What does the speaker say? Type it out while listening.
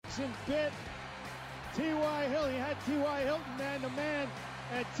Jackson bit T.Y. Hilton. He had T.Y. Hilton, and the man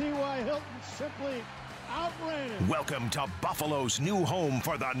at T.Y. Hilton simply outran him. Welcome to Buffalo's new home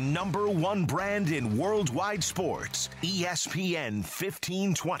for the #1 brand in worldwide sports, ESPN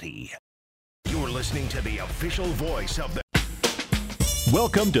 1520. You're listening to the official voice of the...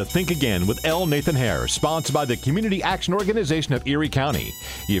 Welcome to Think Again with L. Nathan Hare, sponsored by the Community Action Organization of Erie County.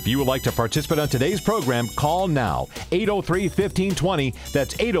 If you would like to participate on today's program, call now, 803-1520.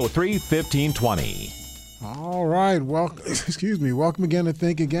 That's 803-1520. All right, welcome again to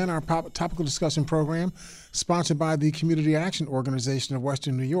Think Again, our topical discussion program, sponsored by the Community Action Organization of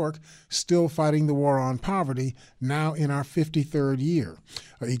Western New York, still fighting the war on poverty, now in our 53rd year.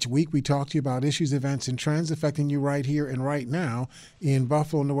 Each week we talk to you about issues, events, and trends affecting you right here and right now in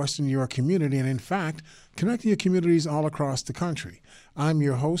Buffalo and the Western New York community, and in fact, connecting your communities all across the country. I'm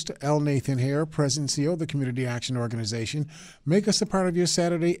your host, L. Nathan Hare, President and CEO of the Community Action Organization. Make us a part of your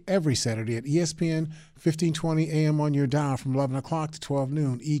Saturday, every Saturday at ESPN 1520 AM on your dial from 11 o'clock to 12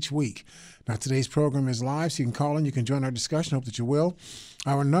 noon each week. Now, today's program is live, so you can call in. You can join our discussion. Hope that you will.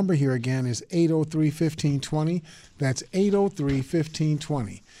 Our number here again is 803-1520. That's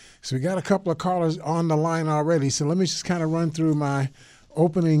 803-1520. So we got a couple of callers on the line already, so let me just kind of run through my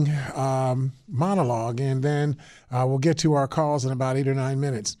opening monologue, and then we'll get to our calls in about 8 or 9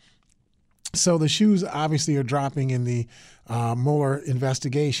 minutes. So the shoes obviously are dropping in the Mueller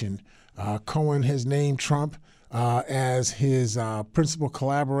investigation. Cohen has named Trump as his principal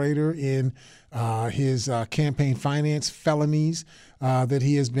collaborator in his campaign finance felonies that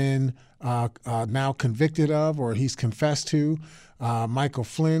he has been now convicted of, or he's confessed to. Michael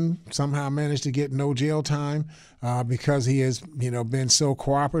Flynn somehow managed to get no jail time because he has, been so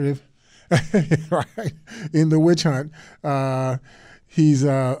cooperative, right, in the witch hunt. But he's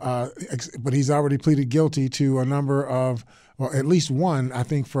already pleaded guilty to a number of, well, at least one, I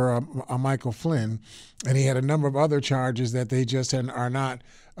think, for a Michael Flynn, and he had a number of other charges that they just are not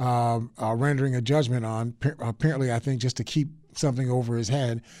rendering a judgment on. Apparently, I think just to keep something over his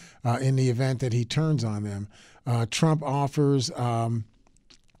head in the event that he turns on them. Trump offers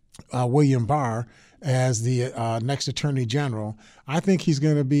William Barr as the next Attorney General. I think he's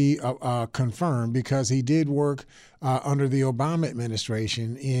going to be confirmed because he did work under the Obama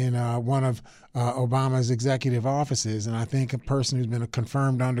administration in one of Obama's executive offices, and I think a person who's been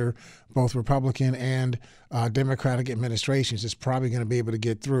confirmed under both Republican and Democratic administrations is probably going to be able to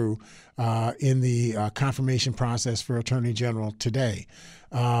get through in the confirmation process for Attorney General today.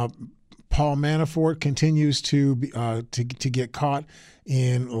 Paul Manafort continues to get caught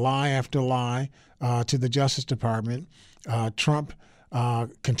in lie after lie to the Justice Department. Trump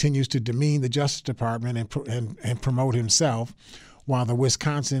continues to demean the Justice Department and promote himself, while the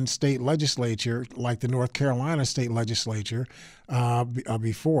Wisconsin state legislature, like the North Carolina state legislature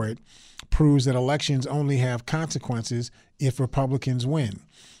before it, proves that elections only have consequences if Republicans win.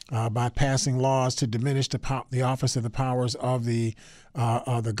 By passing laws to diminish the office of the powers of the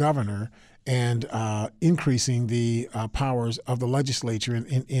governor and increasing the powers of the legislature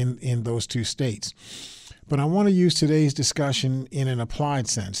in those two states. But I want to use today's discussion in an applied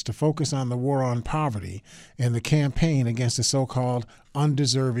sense to focus on the war on poverty and the campaign against the so-called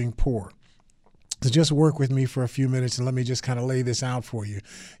undeserving poor. So just work with me for a few minutes and let me just kind of lay this out for you.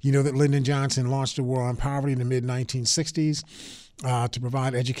 You know that Lyndon Johnson launched the war on poverty in the mid-1960s. To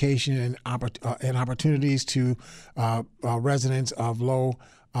provide education and opportunities to residents of low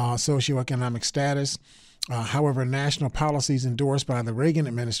socioeconomic status. However, national policies endorsed by the Reagan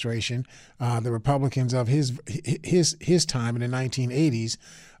administration, the Republicans of his time in the 1980s,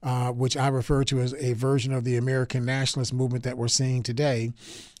 which I refer to as a version of the American nationalist movement that we're seeing today,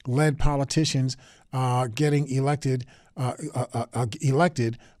 led politicians getting elected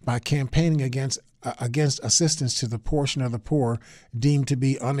by campaigning against assistance to the portion of the poor deemed to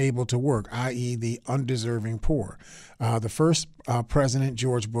be unable to work, i.e. the undeserving poor. The first president,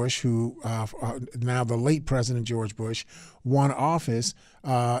 George Bush, who now the late President George Bush, won office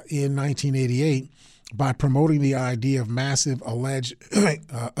in 1988 by promoting the idea of massive alleged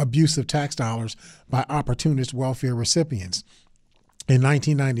abuse of tax dollars by opportunist welfare recipients. In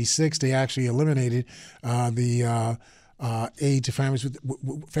 1996, they actually eliminated the aid to families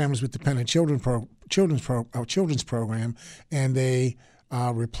with dependent children's program, and they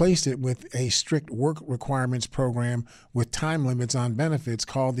replaced it with a strict work requirements program with time limits on benefits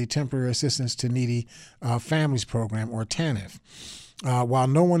called the Temporary Assistance to Needy Families Program, or TANF. While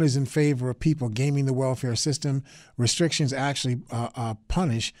no one is in favor of people gaming the welfare system, restrictions actually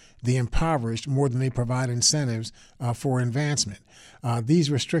punish the impoverished more than they provide incentives for advancement. These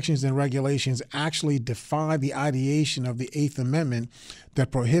restrictions and regulations actually defy the ideation of the Eighth Amendment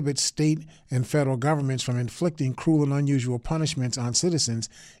that prohibits state and federal governments from inflicting cruel and unusual punishments on citizens.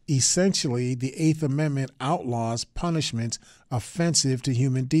 Essentially, the Eighth Amendment outlaws punishments offensive to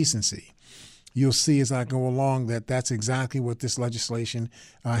human decency. You'll see as I go along that that's exactly what this legislation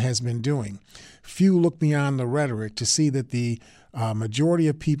has been doing. Few look beyond the rhetoric to see that the majority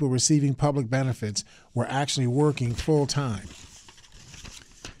of people receiving public benefits were actually working full time.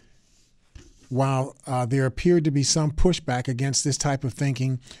 While there appeared to be some pushback against this type of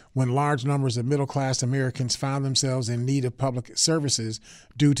thinking when large numbers of middle-class Americans found themselves in need of public services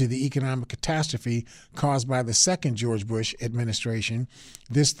due to the economic catastrophe caused by the second George Bush administration,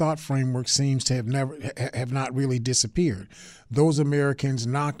 this thought framework seems to have not really disappeared. Those Americans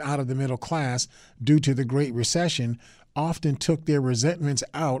knocked out of the middle class due to the Great Recession often took their resentments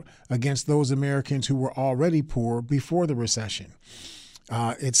out against those Americans who were already poor before the recession.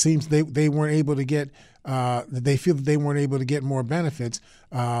 It seems they weren't able to get. They feel that they weren't able to get more benefits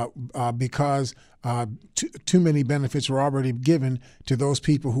because too many benefits were already given to those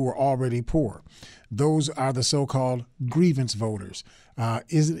people who were already poor. Those are the so-called grievance voters.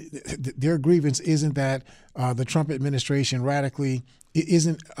 Their grievance isn't that the Trump administration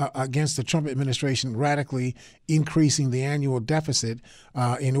isn't against the Trump administration radically increasing the annual deficit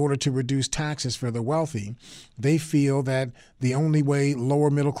in order to reduce taxes for the wealthy. They feel that the only way lower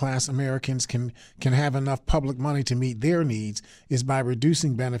middle class Americans can have enough public money to meet their needs is by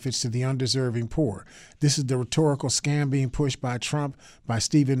reducing benefits to the undeserving poor. This is the rhetorical scam being pushed by Trump, by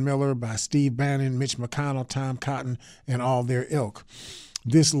Stephen Miller, by Steve Bannon, Mitch McConnell, Tom Cotton, and all their ilk.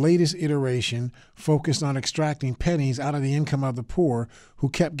 This latest iteration focused on extracting pennies out of the income of the poor who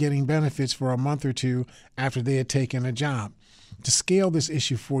kept getting benefits for a month or two after they had taken a job. To scale this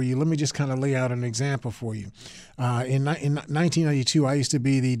issue for you, let me just kind of lay out an example for you. In 1992, I used to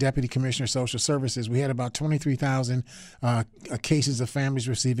be the Deputy Commissioner of Social Services. We had about 23,000 cases of families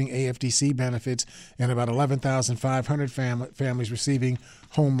receiving AFDC benefits and about 11,500 families receiving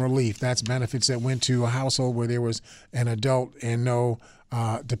home relief. That's benefits that went to a household where there was an adult and no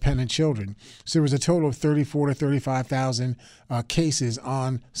dependent children. So there was a total of 34 to 35,000 cases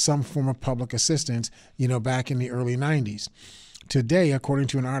on some form of public assistance, back in the early 90s. Today, according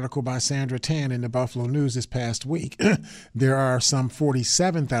to an article by Sandra Tan in the Buffalo News this past week, there are some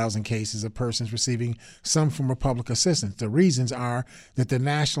 47,000 cases of persons receiving some form of public assistance. The reasons are that the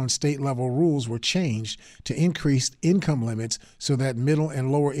national and state level rules were changed to increase income limits so that middle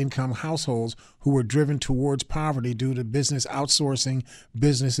and lower income households who were driven towards poverty due to business outsourcing,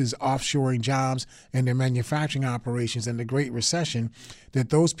 businesses offshoring jobs, and their manufacturing operations and the Great Recession, that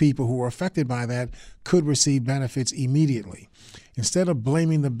those people who were affected by that could receive benefits immediately. Instead of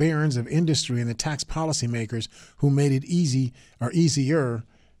blaming the barons of industry and the tax policymakers who made it easier,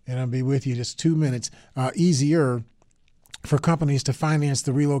 and I'll be with you just 2 minutes, easier for companies to finance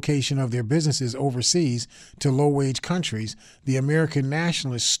the relocation of their businesses overseas to low-wage countries, the American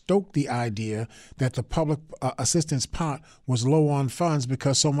nationalists stoked the idea that the public assistance pot was low on funds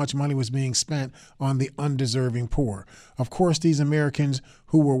because so much money was being spent on the undeserving poor. Of course, these Americans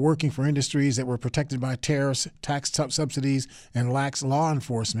who were working for industries that were protected by tariffs, tax subsidies, and lax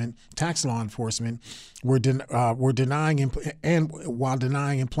tax law enforcement, were denying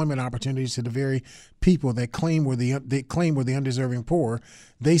employment opportunities to the very people they claim were the undeserving poor.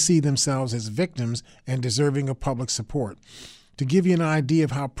 They see themselves as victims and deserving of public support. To give you an idea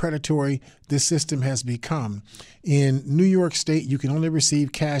of how predatory this system has become, in New York State, you can only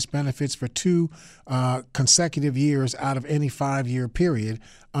receive cash benefits for 2 consecutive years out of any 5-year period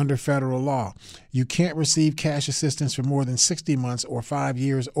under federal law. You can't receive cash assistance for more than 60 months or 5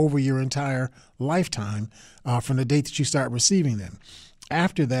 years over your entire lifetime from the date that you start receiving them.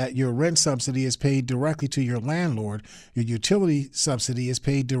 After that, your rent subsidy is paid directly to your landlord. Your utility subsidy is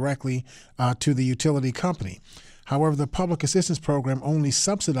paid directly to the utility company. However, the public assistance program only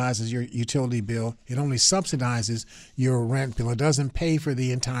subsidizes your utility bill. It only subsidizes your rent bill. It doesn't pay for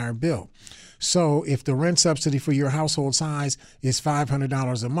the entire bill. So if the rent subsidy for your household size is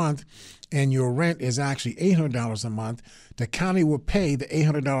 $500 a month and your rent is actually $800 a month, the county will pay the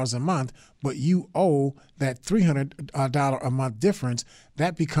 $800 a month, but you owe that $300 a month difference.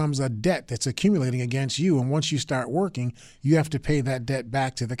 That becomes a debt that's accumulating against you. And once you start working, you have to pay that debt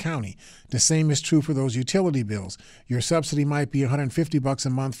back to the county. The same is true for those utility bills. Your subsidy might be $150 a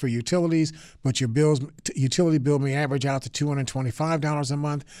month for utilities, but your utility bill may average out to $225 a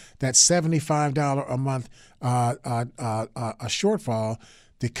month. That's $75 $75 a month a shortfall,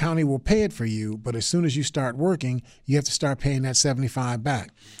 the county will pay it for you, but as soon as you start working, you have to start paying that $75 back.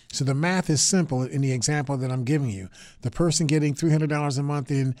 So the math is simple in the example that I'm giving you. The person getting $300 a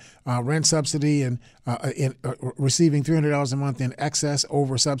month in rent subsidy and receiving $300 a month in excess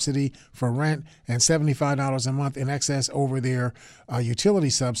over subsidy for rent and $75 a month in excess over their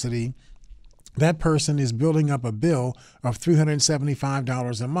utility subsidy, that person is building up a bill of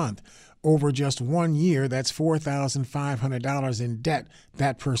 $375 a month. Over just 1 year, that's $4,500 in debt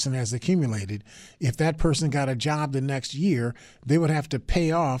that person has accumulated. If that person got a job the next year, they would have to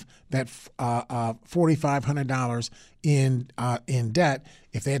pay off that $4,500 in debt.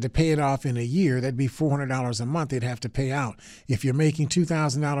 If they had to pay it off in a year, that'd be $400 a month they'd have to pay out. If you're making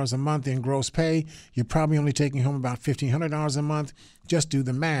 $2,000 a month in gross pay, you're probably only taking home about $1,500 a month. Just do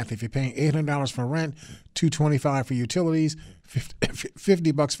the math. If you're paying $800 for rent, $225 for utilities,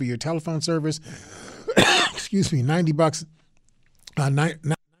 $50 for your telephone service, excuse me, $90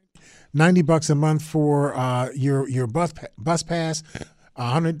 a month for your bus pass,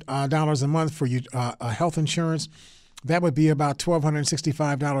 $100 a month for your health insurance. That would be about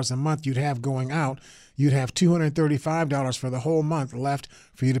 $1,265 a month you'd have going out. You'd have $235 for the whole month left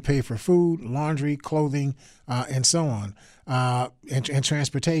for you to pay for food, laundry, clothing, and so on, and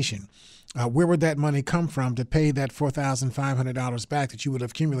transportation. Where would that money come from to pay that $4,500 back that you would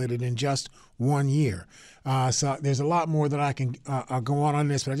have accumulated in just 1 year? So there's a lot more that I can go on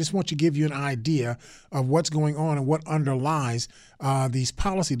this, but I just want to give you an idea of what's going on and what underlies these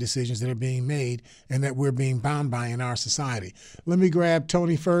policy decisions that are being made and that we're being bound by in our society. Let me grab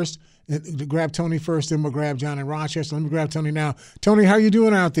Tony first. Then we'll grab John in Rochester. Let me grab Tony now. Tony, how you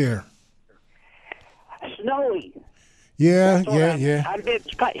doing out there? Snowy. Yeah. I've been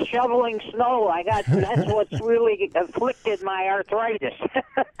shoveling snow. That's what's really afflicted my arthritis.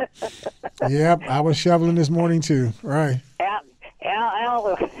 Yep, I was shoveling this morning too. Right.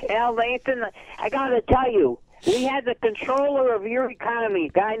 Al Nathan, I got to tell you, we had the controller of your economy, a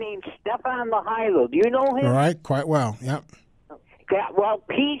guy named Stefan Mihailo. Do you know him? All right, quite well. Yep. Yeah, well,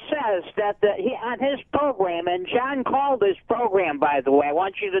 he says that he on his program, and John called his program, by the way. I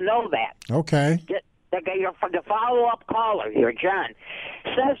want you to know that. Okay. The follow-up caller here, John,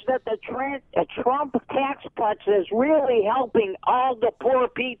 says that the Trump tax cuts is really helping all the poor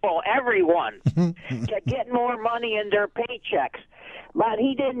people, everyone, to get more money in their paychecks. But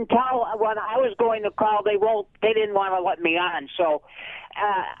he didn't tell when I was going to call. They didn't want to let me on. So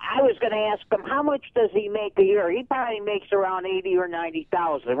I was going to ask him, how much does he make a year? He probably makes around $80,000 or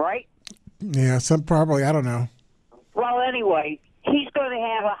 $90,000, right? Yeah, probably. I don't know. Well, anyway. He's going to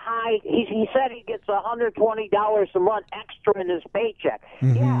have a high. He said he gets $120 a month extra in his paycheck.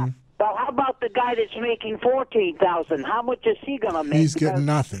 Mm-hmm. Yeah. But how about the guy that's making $14,000? How much is he going to make? He's getting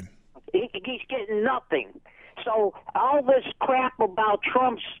nothing. He's getting nothing. So all this crap about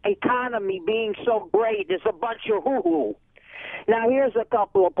Trump's economy being so great is a bunch of hoo-hoo. Now here's a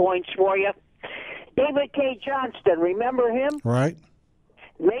couple of points for you. David K. Johnston, remember him? Right.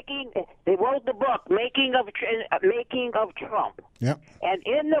 They wrote the book Making of Trump. Yep. And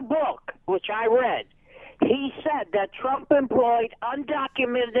in the book, which I read, he said that Trump employed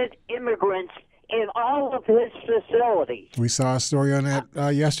undocumented immigrants in all of his facilities. We saw a story on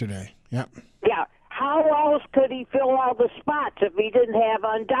that yesterday. Yep. Yeah. How else could he fill all the spots if he didn't have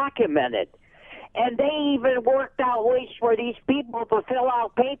undocumented? And they even worked out ways for these people to fill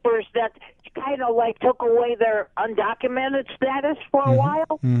out papers that kind of like took away their undocumented status for a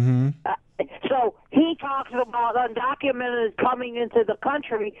while. Mm-hmm. So he talks about undocumented coming into the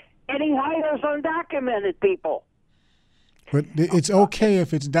country, and he hires undocumented people. But it's okay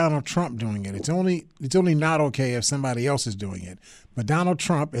if it's Donald Trump doing it. It's only not okay if somebody else is doing it. But Donald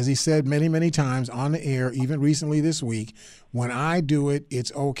Trump, as he said many, many times on the air, even recently this week, when I do it,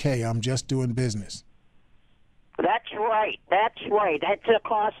 it's okay. I'm just doing business. That's right. That's the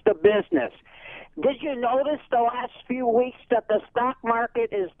cost of business. Did you notice the last few weeks that the stock market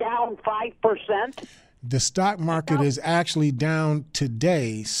is down 5%? The stock market is actually down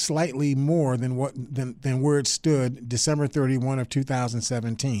today slightly more than where it stood December 31 of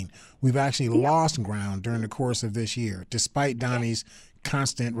 2017. We've actually lost ground during the course of this year, despite Donnie's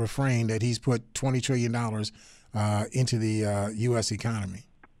constant refrain that he's put $20 trillion into the U.S. economy.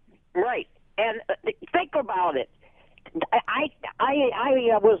 Right. And think about it. I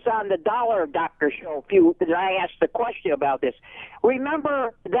was on the Dollar Doctor show I asked a question about this.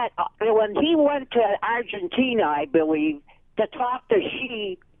 Remember that when he went to Argentina, I believe, to talk to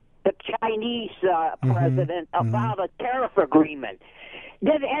Xi, the Chinese president, about a tariff agreement,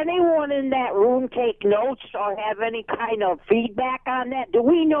 Did anyone in that room take notes or have any kind of feedback on that? Do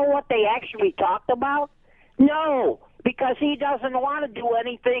we know what they actually talked about? No, because he doesn't want to do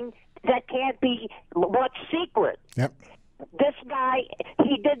anything that can't be what's secret. Yep. This guy,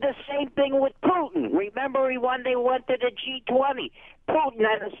 he did the same thing with Putin. Remember, when they went to the G20, Putin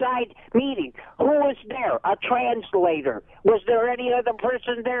at a side meeting. Who was there? A translator. Was there any other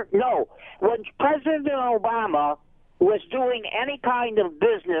person there? No. When President Obama was doing any kind of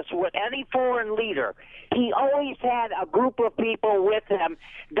business with any foreign leader, he always had a group of people with him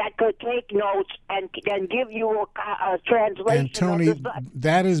that could take notes and give you a translation. And Tony,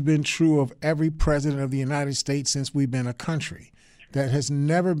 that has been true of every president of the United States since we've been a country. That has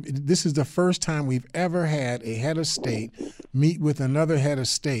never. This is the first time we've ever had a head of state meet with another head of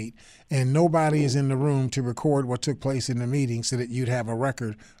state, and nobody is in the room to record what took place in the meeting, so that you'd have a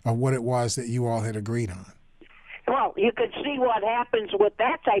record of what it was that you all had agreed on. Well, you could see what happens with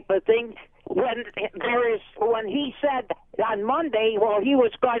that type of thing when he said on Monday, well, he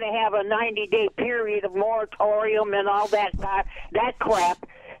was going to have a 90-day period of moratorium and all that crap.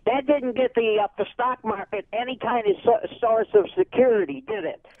 That didn't get the stock market any kind of source of security, did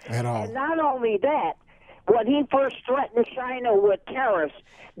it? At all. And not only that, when he first threatened China with tariffs,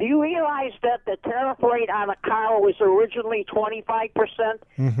 do you realize that the tariff rate on a car was originally 25%?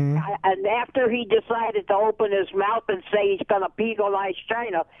 Mm-hmm. And after he decided to open his mouth and say he's going to penalize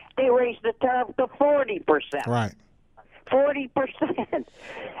China, they raised the tariff to 40%. Right. 40%.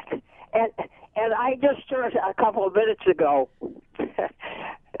 And I just heard a couple of minutes ago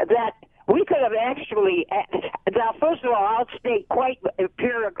that we could have actually. Now, first of all, I'll state quite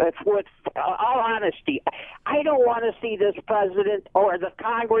empirical, with all honesty, I don't want to see this president or the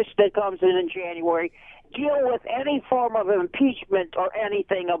Congress that comes in January deal with any form of impeachment or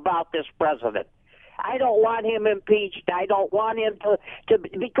anything about this president. I don't want him impeached. I don't want him to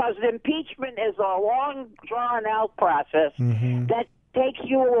because impeachment is a long, drawn-out process that takes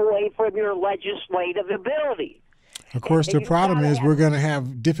you away from your legislative ability. Of course, the problem is we're going to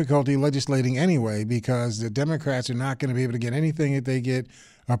have difficulty legislating anyway, because the Democrats are not going to be able to get anything that they get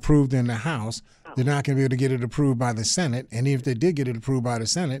approved in the House. They're not going to be able to get it approved by the Senate. And if they did get it approved by the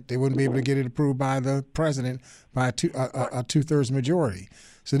Senate, they wouldn't be able to get it approved by the president by a two-thirds majority.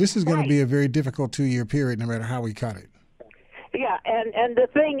 So this is going to be a very difficult 2-year period, no matter how we cut it. Yeah, and the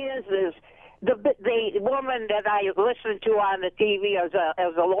thing is the woman that I listened to on the TV as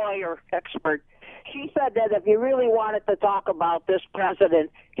a lawyer expert, she said that if you really wanted to talk about this president,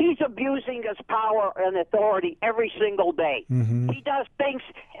 he's abusing his power and authority every single day. Mm-hmm. He does things,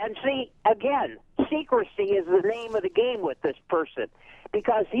 and see, again, secrecy is the name of the game with this person,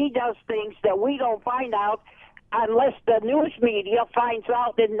 because he does things that we don't find out unless the news media finds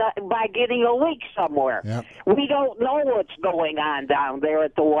out by getting a leak somewhere. Yep. We don't know what's going on down there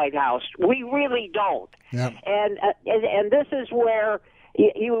at the White House. We really don't. Yep. And this is where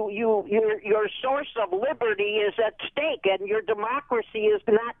your source of liberty is at stake, and your democracy is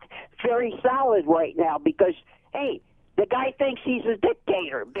not very solid right now because, hey, the guy thinks he's a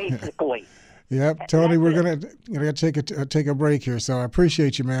dictator, basically. Yep, Tony, we're gonna take a break here. So I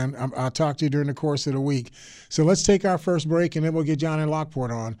appreciate you, man. I'll talk to you during the course of the week. So let's take our first break, and then we'll get John and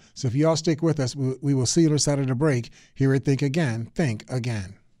Lockport on. So if you all stick with us, we will see you on the side of the break here at Think Again. Think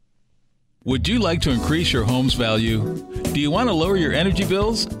Again. Would you like to increase your home's value? Do you want to lower your energy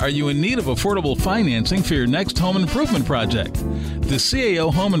bills? Are you in need of affordable financing for your next home improvement project? The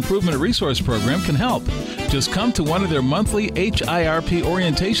CAO Home Improvement Resource Program can help. Just come to one of their monthly HIRP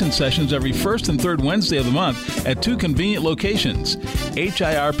orientation sessions every first and third Wednesday of the month at 2 convenient locations.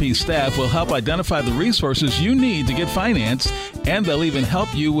 HIRP staff will help identify the resources you need to get financed, and they'll even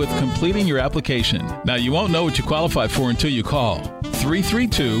help you with completing your application. Now, you won't know what you qualify for until you call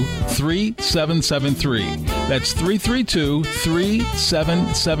 332-3773. That's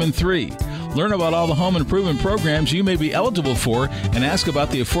 332-3773. Learn about all the home improvement programs you may be eligible for and ask about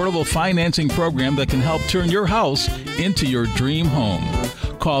the affordable financing program that can help turn your house into your dream home.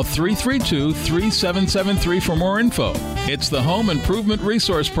 Call 332-3773 for more info. It's the Home Improvement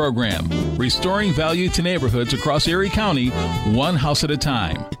Resource Program, restoring value to neighborhoods across Erie County, one house at a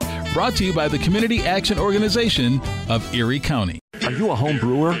time. Brought to you by the Community Action Organization of Erie County. Are you a home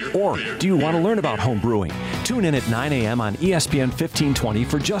brewer, or do you want to learn about home brewing? Tune in at 9 a.m. on ESPN 1520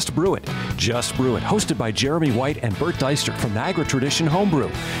 for Just Brew It. Just Brew It, hosted by Jeremy White and Bert Deister from Niagara Tradition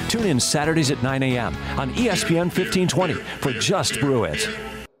Homebrew. Tune in Saturdays at 9 a.m. on ESPN 1520 for Just Brew It.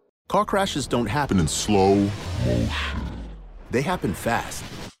 Car crashes don't happen in slow motion. They happen fast.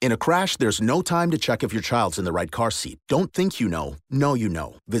 In a crash, there's no time to check if your child's in the right car seat. Don't think you know you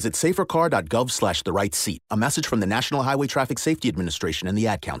know. Visit safercar.gov/the-right-seat. A message from the National Highway Traffic Safety Administration and the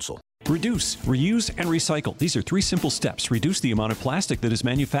Ad Council. Reduce, reuse, and recycle. These are 3 simple steps. Reduce the amount of plastic that is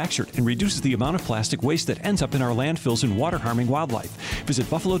manufactured and reduces the amount of plastic waste that ends up in our landfills and water-harming wildlife. Visit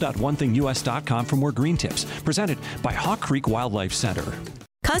buffalo.onethingus.com for more green tips. Presented by Hawk Creek Wildlife Center.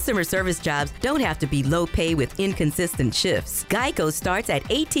 Customer service jobs don't have to be low pay with inconsistent shifts. Geico starts at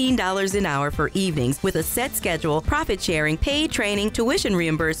 $18 an hour for evenings with a set schedule, profit sharing, paid training, tuition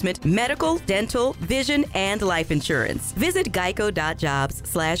reimbursement, medical, dental, vision, and life insurance. Visit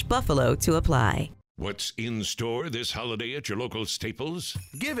geico.jobs/buffalo to apply. What's in store this holiday at your local Staples?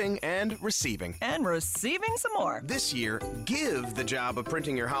 Giving and receiving. And receiving some more. This year, give the job of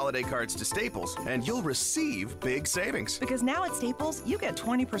printing your holiday cards to Staples, and you'll receive big savings. Because now at Staples, you get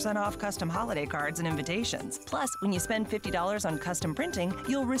 20% off custom holiday cards and invitations. Plus, when you spend $50 on custom printing,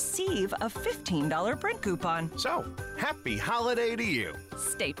 you'll receive a $15 print coupon. So, happy holiday to you.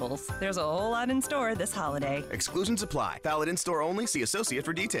 Staples. There's a whole lot in store this holiday. Exclusions apply. Valid in-store only. See associate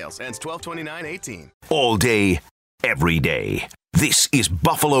for details. Ends 12/29/18. All day, every day. This is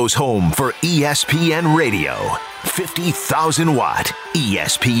Buffalo's home for ESPN Radio. 50,000 watt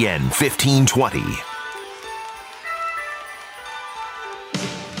ESPN 1520.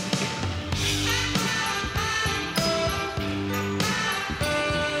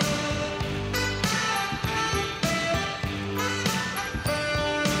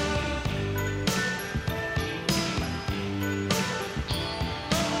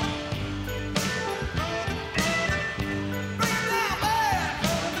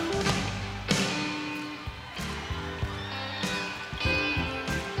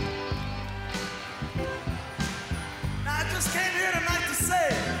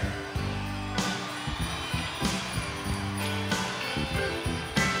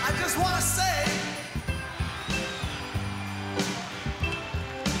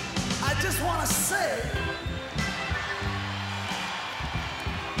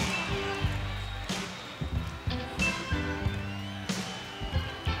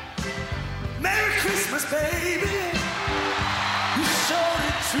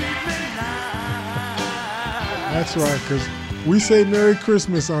 That's right, because we say Merry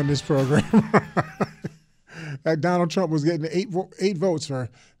Christmas on this program. Donald Trump was getting eight votes for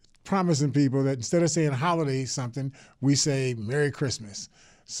promising people that instead of saying holiday something, we say Merry Christmas.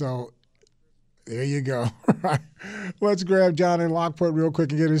 So there you go. Let's grab John in Lockport real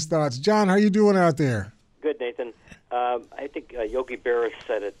quick and get his thoughts. John, how you doing out there? Good, Nathan. I think Yogi Berra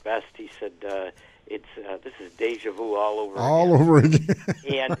said it best. He said this is deja vu all over again.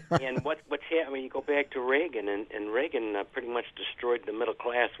 And what's happening? You go back to Reagan, and Reagan pretty much destroyed the middle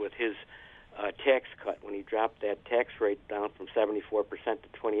class with his tax cut when he dropped that tax rate down from 74% to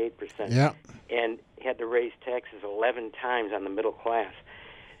 28%. Yeah. And had to raise taxes 11 times on the middle class.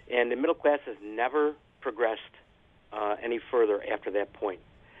 And the middle class has never progressed any further after that point.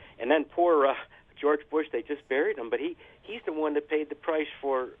 And then poor George Bush, they just buried him, but he's the one that paid the price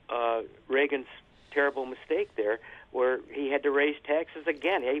for Reagan's terrible mistake there, where he had to raise taxes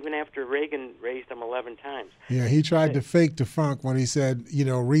again, even after Reagan raised them 11 times. Yeah, he tried to fake the funk when he said,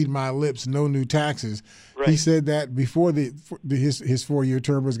 read my lips, no new taxes. Right. He said that before his 4-year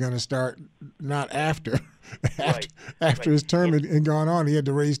term was going to start, not after. After his term had gone on, he had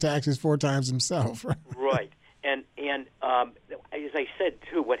to raise taxes 4 times himself. Right. And as I said,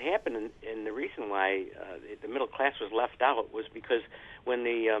 too, what happened in the reason why the middle class was left out was because when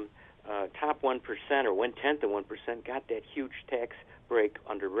the top 1% or 1/10 of 1% got that huge tax break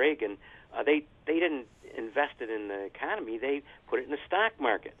under Reagan, they didn't invest it in the economy. They put it in the stock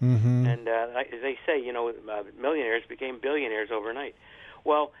market. Mm-hmm. And as they say, millionaires became billionaires overnight.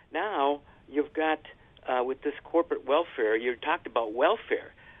 Well, now you've got, with this corporate welfare, you talked about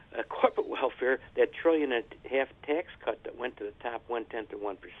welfare. Corporate welfare, that $1.5 trillion tax cut that went to the top 1/10 of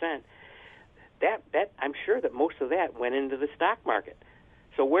 1%, that I'm sure that most of that went into the stock market.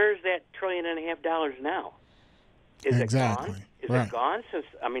 So where's that $1.5 trillion now? Is it gone? Is it gone since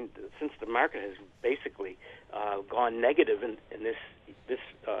the market has basically gone negative in this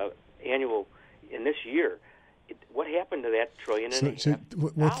annual in this year? What happened to that $1.5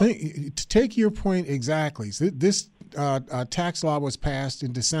 trillion? To take your point exactly, so this tax law was passed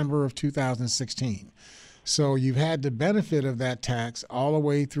in December of 2016. So you've had the benefit of that tax all the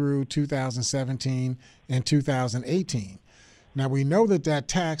way through 2017 and 2018. Now, we know that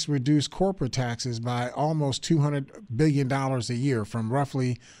tax reduced corporate taxes by almost $200 billion a year, from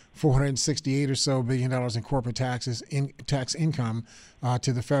roughly $468 or so billion in corporate tax income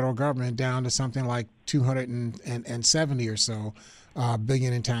to the federal government, down to something like 270 or so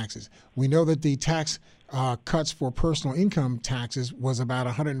billion in taxes. We know that the tax cuts for personal income taxes was about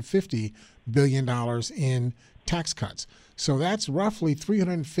 $150 billion in tax cuts. So that's roughly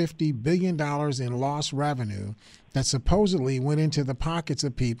 $350 billion in lost revenue that supposedly went into the pockets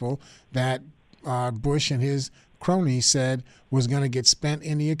of people that Bush and his cronies said was going to get spent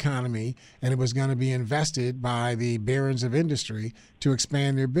in the economy, and it was going to be invested by the barons of industry to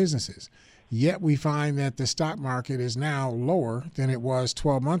expand their businesses. Yet we find that the stock market is now lower than it was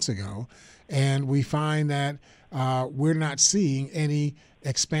 12 months ago, and we find that we're not seeing any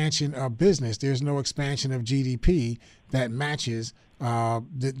expansion of business. There's no expansion of GDP that matches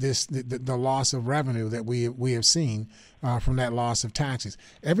the loss of revenue that we have seen from that loss of taxes.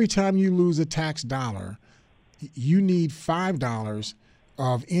 Every time you lose a tax dollar, you need $5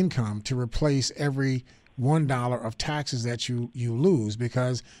 of income to replace every $1 of taxes that you lose,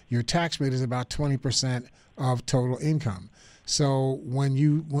 because your tax rate is about 20% of total income. So when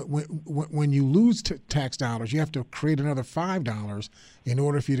you lose tax dollars, you have to create another $5 in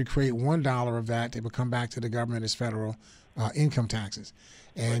order for you to create $1 of that that will come back to the government as federal income taxes.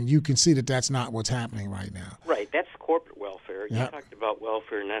 And you can see that that's not what's happening right now. Right, that's corporate welfare. You talked about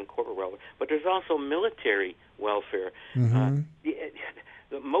welfare, non-corporate welfare, but there's also military welfare. Mm-hmm.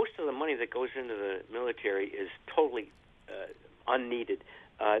 Most of the money that goes into the military is totally unneeded.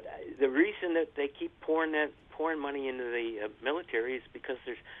 The reason that they keep pouring money into the military is because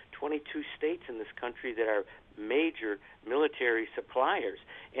there's 22 states in this country that are major military suppliers,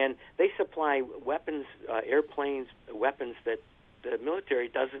 and they supply weapons, airplanes, weapons that the military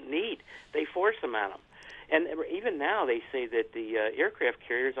doesn't need. They force them on them. And even now they say that the aircraft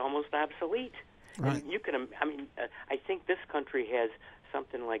carrier is almost obsolete. Right. And you can, I think this country has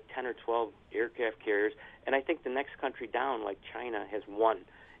something like 10 or 12 aircraft carriers, and I think the next country down, like China, has one.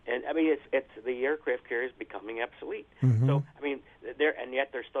 And I mean, it's the aircraft carrier is becoming obsolete. Mm-hmm. So I mean, yet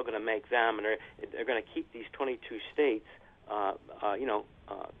they're still going to make them, and they're going to keep these 22 states,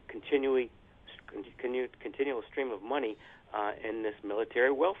 continual stream of money in this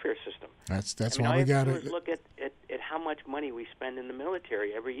military welfare system. That's why we got to look at how much money we spend in the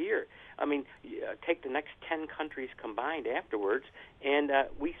military every year. I mean, take the next 10 countries combined afterwards, and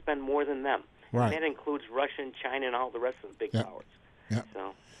we spend more than them. Right. And that includes Russia and China and all the rest of the big powers. Yep.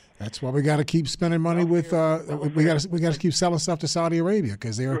 So that's why we got to keep spending money with. We got to keep selling stuff to Saudi Arabia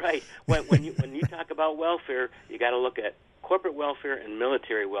because they're right. When you talk about welfare, you got to look at corporate welfare and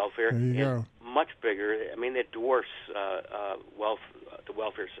military welfare. There you go. Much bigger. I mean, it dwarfs the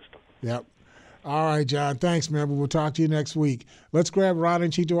welfare system. Yep. All right, John. Thanks, man. We'll talk to you next week. Let's grab Ron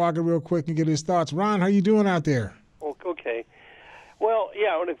in Cheektowaga real quick and get his thoughts. Ron, how you doing out there? Okay. Well,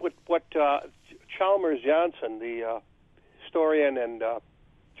 yeah. What Chalmers Johnson, the historian and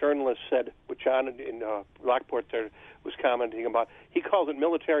journalist, said, what John in Lockport there was commenting about, he calls it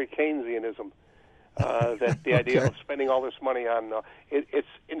military Keynesianism. That the idea of spending all this money on it's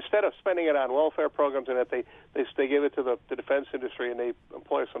instead of spending it on welfare programs, and that they give it to the defense industry and they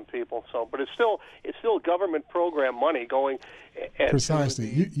employ some people. So, but it's still government program money going.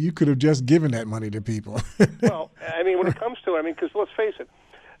 Precisely, you could have just given that money to people. Well, I mean, when it comes to it, because let's face it.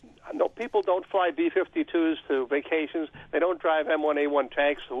 No, people don't fly B-52s to vacations. They don't drive M1A1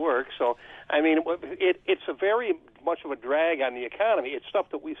 tanks to work. So, I mean, it's a very much of a drag on the economy. It's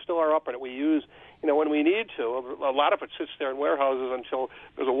stuff that we store up and that we use, when we need to. A lot of it sits there in warehouses until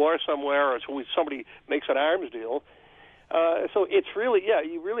there's a war somewhere or until somebody makes an arms deal. So it's really,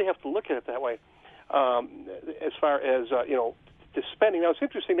 you really have to look at it that way. As far as, the spending. Now, it's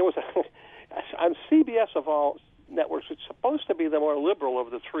interesting. There was on CBS of all networks, it's supposed to be the more liberal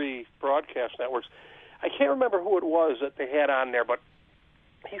of the three broadcast networks. I can't remember who it was that they had on there, but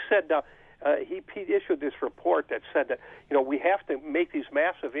he said he issued this report that said that we have to make these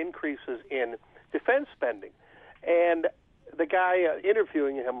massive increases in defense spending. And the guy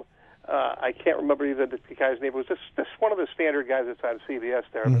interviewing him, I can't remember even the guy's name. It was just one of the standard guys that's on CBS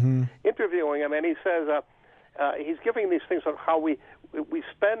there, interviewing him, and he says he's giving these things on how we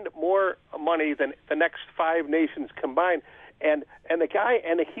spend more money than the next 5 nations combined, and the guy,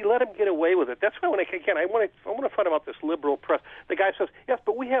 and he let him get away with it. That's why I want to find out this liberal press. The guy says, yes,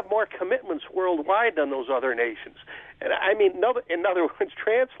 but we have more commitments worldwide than those other nations. And I mean, in other words,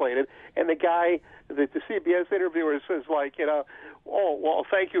 translated, and the guy, the CBS interviewer says oh, well,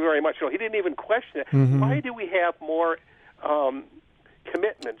 thank you very much. He didn't even question it. Why do we have more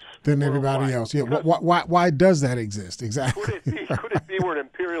commitments than everybody else. Yeah. Why does that exist? Exactly. Could it be we're an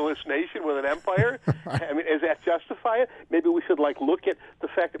imperialist nation with an empire? I mean, is that justify it? Maybe we should look at the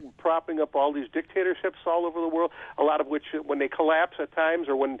fact that we're propping up all these dictatorships all over the world, a lot of which, when they collapse at times,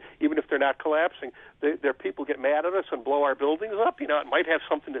 or even if they're not collapsing, their people get mad at us and blow our buildings up. It might have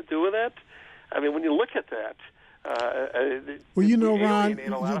something to do with that. I mean, when you look at that, well, Ron, alienate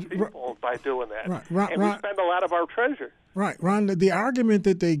a lot of people by doing that, Ron, we spend a lot of our treasure. Right, Ron. The argument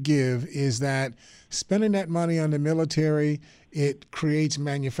that they give is that spending that money on the military, it creates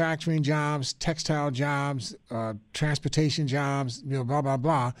manufacturing jobs, textile jobs, transportation jobs, blah blah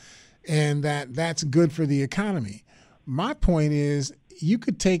blah, and that's good for the economy. My point is, you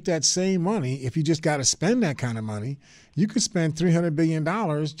could take that same money, if you just got to spend that kind of money, you could spend $300 billion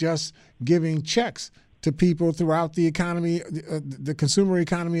just giving checks to people throughout the economy, the consumer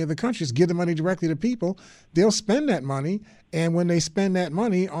economy of the country. Just give the money directly to people. They'll spend that money, and when they spend that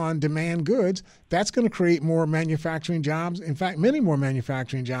money on demand goods, that's going to create more manufacturing jobs, in fact, many more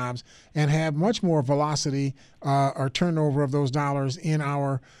manufacturing jobs, and have much more velocity or turnover of those dollars in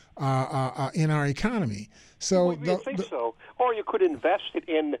our economy. So I think so. Or you could invest it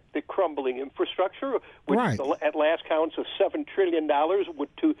in the crumbling infrastructure, which at last counts of $7 trillion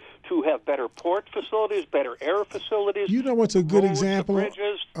to have better port facilities, better air facilities. You know what's a good roads, example?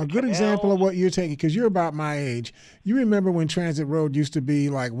 Bridges, a good example of what you're taking, because you're about my age. You remember when Transit Road used to be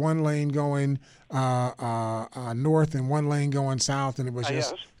like one lane going north and one lane going south, and it was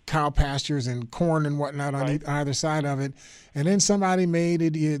just cow pastures and corn and whatnot on either side of it. And then somebody made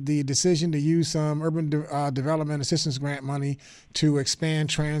the decision to use some urban development assistance grant money to expand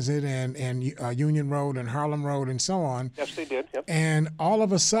transit and Union Road and Harlem Road and so on. Yes, they did. Yep. And all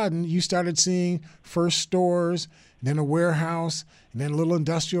of a sudden, you started seeing first stores, then a warehouse, and then a little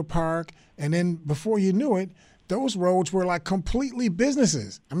industrial park. And then before you knew it, those roads were like completely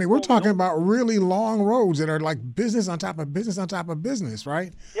businesses. I mean, we're talking about really long roads that are like business on top of business on top of business,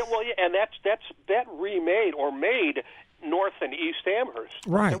 right? Yeah, well, yeah, and that remade or made North and East Amherst.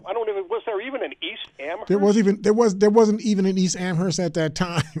 Right. I don't know. Was there even an East Amherst? There wasn't even an East Amherst at that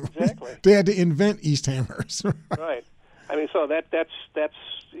time. Exactly. They had to invent East Amherst. Right. I mean, so that's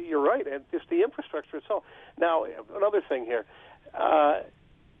you're right. And it's the infrastructure itself. Now, another thing here.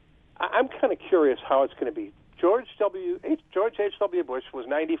 I'm kind of curious how it's going to be. George H.W. Bush was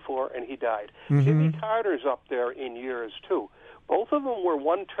 94 and he died. Mm-hmm. Jimmy Carter's up there in years too. Both of them were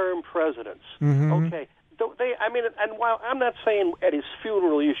one-term presidents. Mm-hmm. Okay. And while I'm not saying at his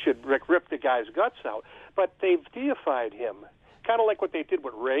funeral you should rip the guy's guts out, but they've deified him, kind of like what they did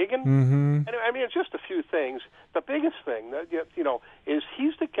with Reagan. Mm-hmm. And I mean, it's just a few things. The biggest thing, is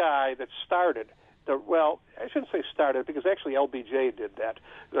he's the guy that started. I shouldn't say started, because actually LBJ did that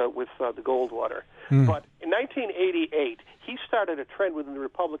with the Goldwater. Mm. But in 1988, he started a trend within the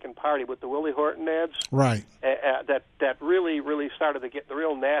Republican Party with the Willie Horton ads. Right. That really started to get the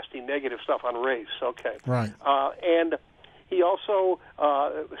real nasty negative stuff on race. Okay. Right. And he also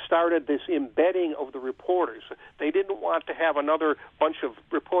started this embedding of the reporters. They didn't want to have another bunch of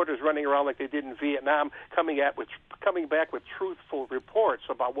reporters running around like they did in Vietnam, coming back with truthful reports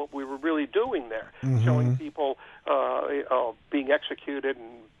about what we were really doing there, mm-hmm. showing people being executed and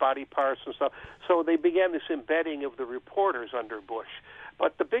body parts and stuff. So they began this embedding of the reporters under Bush.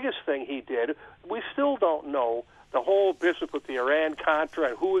 But the biggest thing he did, we still don't know the whole business with the Iran-Contra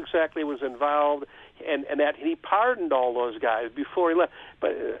and who exactly was involved, and that he pardoned all those guys before he left.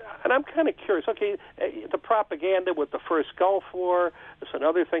 And I'm kind of curious. Okay, the propaganda with the first Gulf War is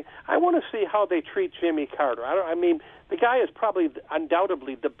another thing. I want to see how they treat Jimmy Carter. I mean, the guy is probably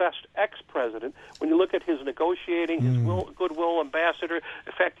undoubtedly the best ex-president when you look at his negotiating, his goodwill ambassador,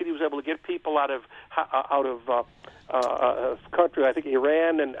 the fact that he was able to get people out of country. I think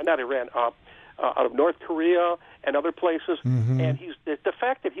out of North Korea and other places, mm-hmm. and the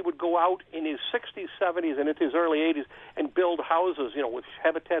fact that he would go out in his 60s, 70s, and into his early 80s and build houses, with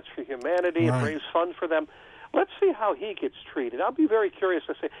Habitats for Humanity and raise funds for them. Let's see how he gets treated. I'll be very curious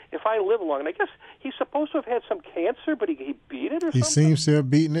to see if I live long. And I guess he's supposed to have had some cancer, but he beat it or something? He seems to have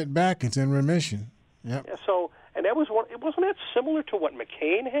beaten it back. It's in remission. Yep. Yeah, so, and that was wasn't that similar to what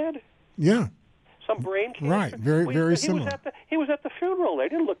McCain had? Yeah. Some brain cancer. Right. Very similar. He was at the funeral. He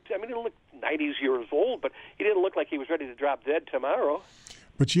didn't look 90s years old, but he didn't look like he was ready to drop dead tomorrow.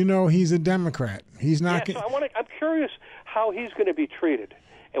 But he's a Democrat. He's not. Yeah, so I'm curious how he's going to be treated,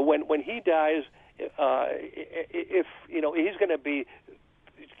 and when he dies, if he's going to be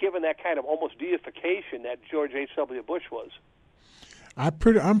given that kind of almost deification that George H.W. Bush was.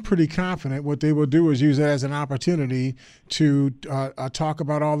 I'm pretty confident what they will do is use that as an opportunity to talk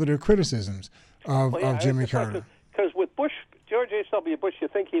about all of their criticisms of Jimmy Carter. Because with Bush, George H.W. Bush, you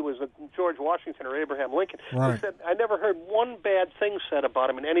think he was a George Washington or Abraham Lincoln. Right. He said, I never heard one bad thing said about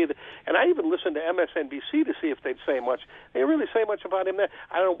him in any of the... And I even listened to MSNBC to see if they'd say much. They didn't really say much about him there.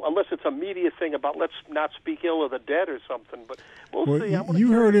 I don't know, unless it's a media thing about let's not speak ill of the dead or something. But we'll see.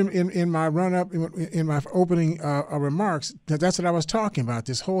 You heard him in my run-up, in my opening remarks. That's what I was talking about,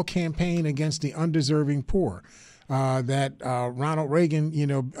 this whole campaign against the undeserving poor that Ronald Reagan,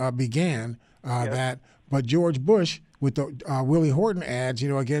 began that. But George Bush, with the Willie Horton ads,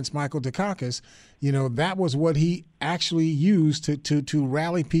 against Michael Dukakis, that was what he actually used to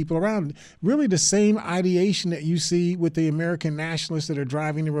rally people around. Really the same ideation that you see with the American nationalists that are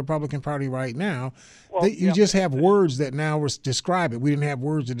driving the Republican Party right now. Well, you just have words that now describe it. We didn't have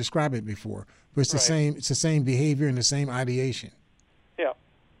words to describe it before. But it's the same. It's the same behavior and the same ideation. Yeah.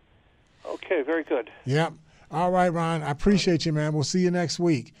 Okay, very good. Yep. All right, Ron. I appreciate you, man. We'll see you next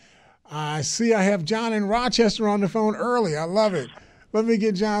week. I see I have John in Rochester on the phone early. I love it. Let me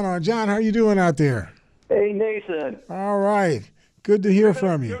get John on. John, how are you doing out there? Hey, Nathan. All right. Good to hear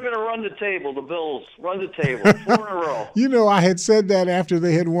from you. You're going to run the table, the Bills. Run the table. 4 in a row. I had said that after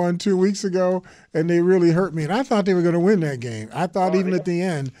they had won 2 weeks ago, and they really hurt me. And I thought they were going to win that game. I thought even at the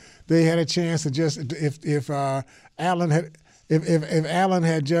end they had a chance to just if Allen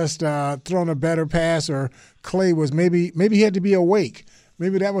had just thrown a better pass, or Clay was maybe he had to be awake.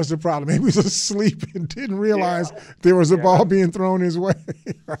 Maybe that was the problem. Maybe he was asleep and didn't realize there was a ball being thrown his way.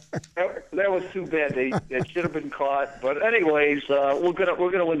 That was too bad. It should have been caught. But anyways, we're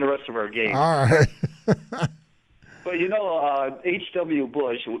gonna win the rest of our game. All right. But H.W.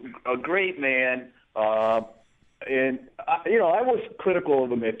 Bush, a great man, and I was critical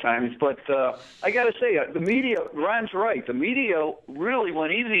of him at times. But I got to say, the media. Ron's right. The media really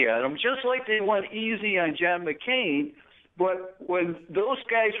went easy at him, just like they went easy on John McCain. But when those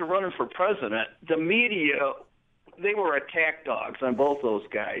guys were running for president, the media, they were attack dogs on both those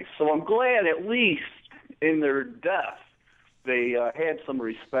guys. So I'm glad at least in their death they had some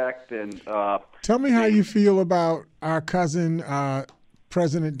respect. And tell me how you feel about our cousin,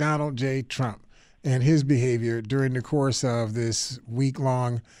 President Donald J. Trump, and his behavior during the course of this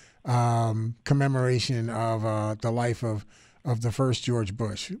week-long commemoration of the life of the first George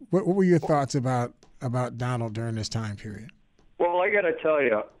Bush. What were your thoughts about Donald during this time period? Well, I got to tell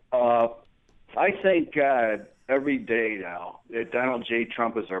you, I thank God every day now that Donald J.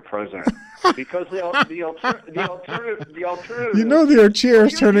 Trump is our president, because the alternative. There are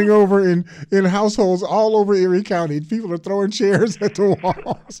chairs turning over in households all over Erie County. People are throwing chairs at the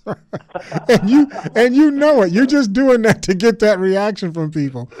walls, and you know it. You're just doing that to get that reaction from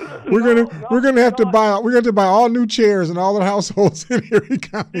people. We're gonna have to buy all new chairs in all the households in Erie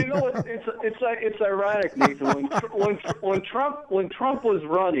County. It's ironic, Nathan. When Trump was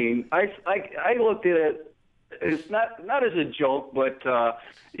running, I looked at it. It's not as a joke, but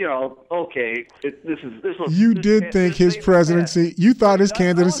okay. You did think his presidency? You thought his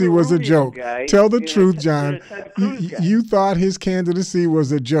candidacy was a joke? Tell the truth, John. You thought his candidacy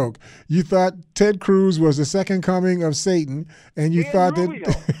was a joke. You thought Ted Cruz was the second coming of Satan, and you thought that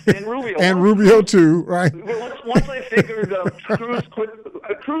and Rubio too, right? Once I figured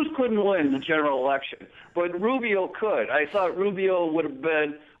Cruz couldn't win the general election, but Rubio could. I thought Rubio would have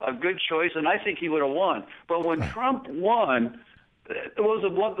been a good choice, and I think he would have won. But when Trump won, it was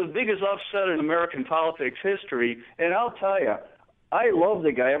one of the biggest upset in American politics history. And I'll tell you, I love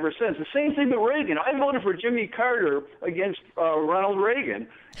the guy ever since. The same thing with Reagan. I voted for Jimmy Carter against Ronald Reagan,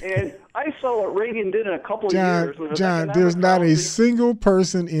 and I saw what Reagan did in a couple of years. John, there's not a single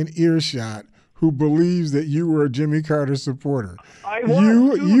person in earshot who believes that you were a Jimmy Carter supporter.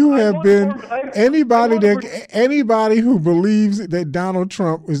 You have been anybody who believes that Donald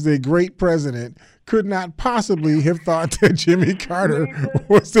Trump is the great president could not possibly have thought that Jimmy Carter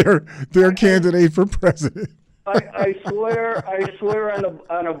was their candidate for president. I swear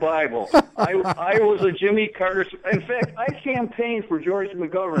on a Bible. I was a Jimmy Carter. In fact, I campaigned for George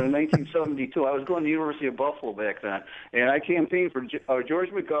McGovern in 1972. I was going to the University of Buffalo back then, and I campaigned for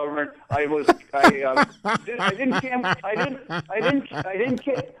George McGovern. I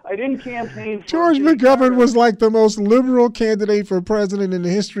didn't campaign for George McGovern was like the most liberal candidate for president in the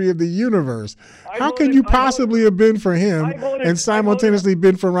history of the universe. How can you possibly have been for him and simultaneously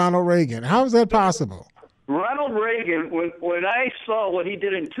been for Ronald Reagan? How is that possible? Ronald Reagan, when I saw what he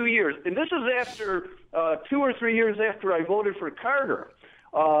did in 2 years, and this is after 2 or 3 years after I voted for Carter,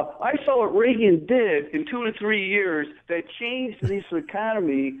 I saw what Reagan did in 2 to 3 years that changed this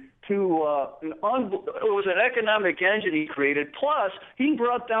economy it was an economic engine he created. Plus, he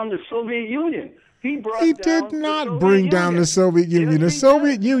brought down the Soviet Union. He did not bring down the Soviet Union. The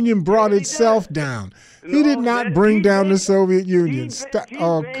Soviet Union brought itself down. He did not bring down the Soviet Union.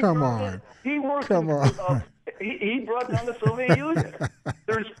 Oh, come on. Come on. He brought down the Soviet Union.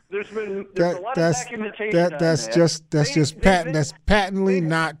 There's a lot of documentation. That's patently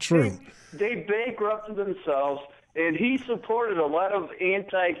not true. They bankrupted themselves, and he supported a lot of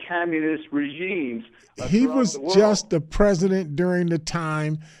anti-communist regimes. He was just the president during the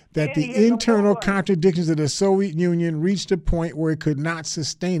time that the internal contradictions of the Soviet Union reached a point where it could not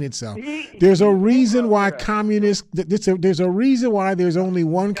sustain itself. There's a reason why there's a reason why there's only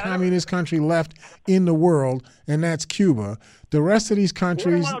one communist country left in the world, and that's Cuba. The rest of these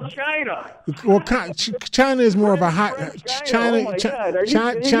countries. What about China? Well, China is more of a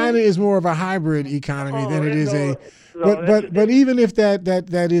China is more of a hybrid economy than it is a. But even if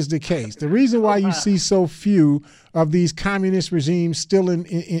that is the case, the reason why you see so few of these communist regimes still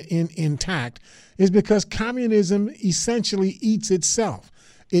intact is because communism essentially eats itself.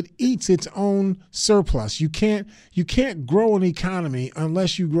 It eats its own surplus. You can't grow an economy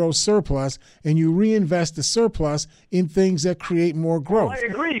unless you grow surplus and you reinvest the surplus in things that create more growth. Well, I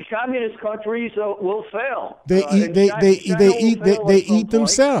agree. Communist countries will fail. They eat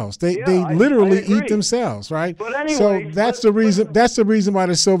themselves. They literally eat themselves, right? But anyway, so that's the reason why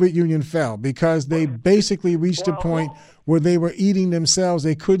the Soviet Union fell, because they basically reached a point where they were eating themselves.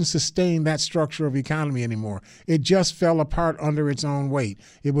 They couldn't sustain that structure of economy anymore. It just fell apart under its own weight.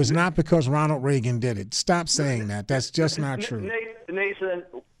 It was not because Ronald Reagan did it. Stop saying that. That's just not true. Nathan,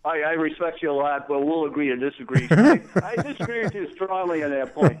 I respect you a lot, but we'll agree to disagree. I disagree with you strongly on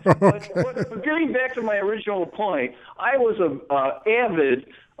that point. But getting back to my original point, I was an avid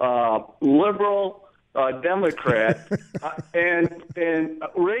liberal Democrat, and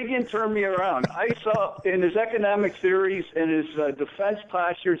Reagan turned me around. I saw in his economic theories and his defense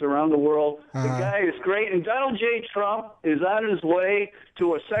postures around the world, the guy is great. And Donald J. Trump is on his way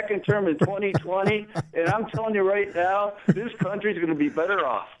to a second term in 2020, and I'm telling you right now, this country's going to be better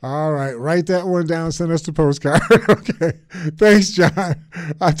off. All right, write that one down, send us the postcard. Okay, thanks, John.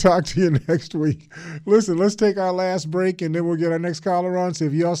 I'll talk to you next week. Listen, let's take our last break, and then we'll get our next caller on. So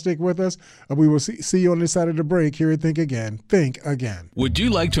if y'all stick with us, we will see you on this side of the break here at Think Again. Think Again. Would you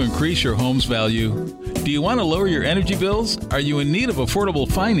like to increase your home's value? Do you want to lower your energy bills? Are you in need of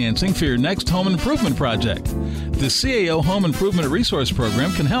affordable financing for your next home improvement project? The CAO Home Improvement Resource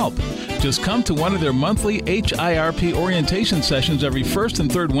Program can help. Just come to one of their monthly HIRP orientation sessions every first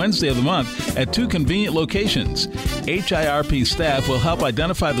and third Wednesday of the month at 2 convenient locations. HIRP staff will help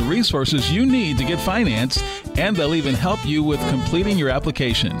identify the resources you need to get financed, and they'll even help you with completing your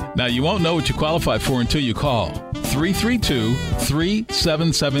application. Now, you won't know what you qualify for until you call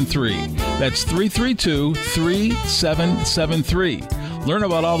 332-3773. That's 332-3773. Learn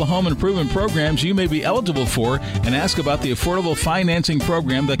about all the home improvement programs you may be eligible for and ask about the affordable financing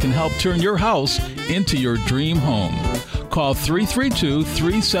program that can help turn your house into your dream home. Call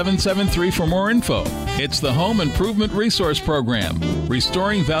 332-3773 for more info. It's the Home Improvement Resource Program,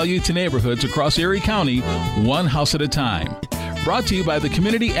 restoring value to neighborhoods across Erie County, one house at a time. Brought to you by the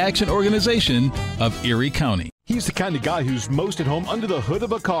Community Action Organization of Erie County. He's the kind of guy who's most at home under the hood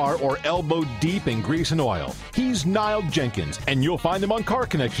of a car or elbow deep in grease and oil. He's Niall Jenkins, and you'll find him on Car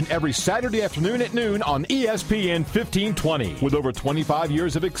Connection every Saturday afternoon at noon on ESPN 1520. With over 25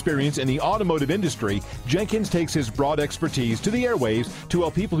 years of experience in the automotive industry, Jenkins takes his broad expertise to the airwaves to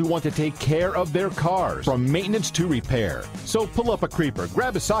help people who want to take care of their cars, from maintenance to repair. So pull up a creeper,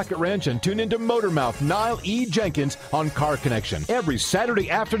 grab a socket wrench, and tune into Motormouth Niall E. Jenkins on Car Connection every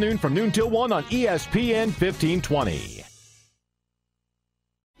Saturday afternoon from noon till 1 on ESPN 1520.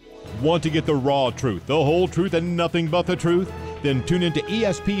 Want to get the raw truth, the whole truth, and nothing but the truth? Then tune into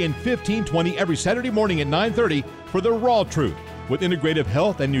ESPN 1520 every Saturday morning at 9:30 for the Raw Truth with integrative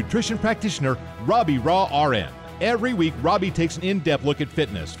health and nutrition practitioner Robbie Raw RN. Every week, Robbie takes an in-depth look at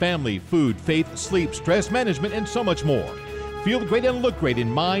fitness, family, food, faith, sleep, stress management, and so much more. Feel great and look great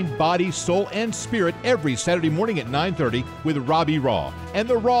in mind, body, soul, and spirit every Saturday morning at 9:30 with Robbie Raw and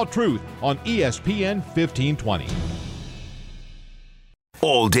the Raw Truth on ESPN 1520.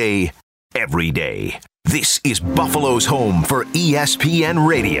 All day, every day. This is Buffalo's home for ESPN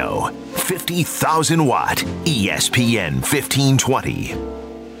Radio. 50,000 watt ESPN 1520.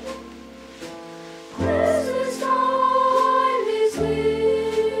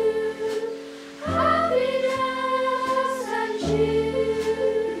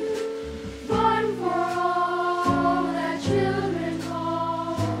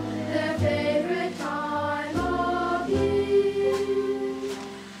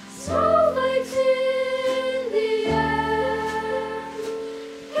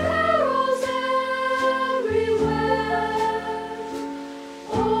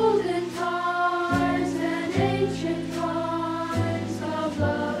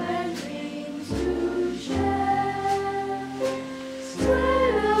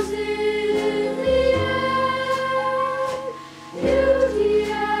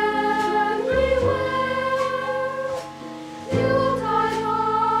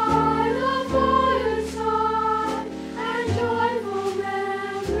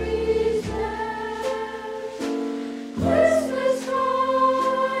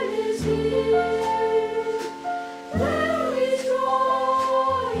 All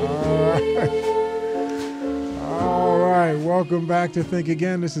right, welcome back to Think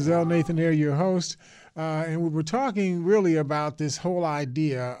Again. This is L. Nathan here, your host. And we were talking really about this whole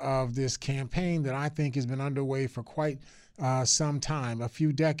idea of this campaign that I think has been underway for quite some time, a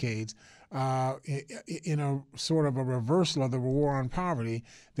few decades, in a sort of a reversal of the war on poverty,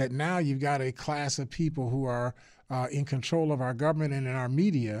 that now you've got a class of people who are in control of our government and in our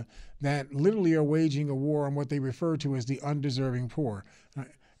media that literally are waging a war on what they refer to as the undeserving poor.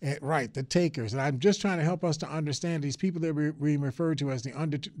 Right, the takers. And I'm just trying to help us to understand these people that we refer to as the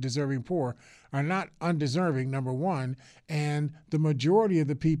undeserving poor are not undeserving, number one, and the majority of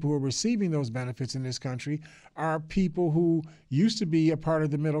the people who are receiving those benefits in this country are people who used to be a part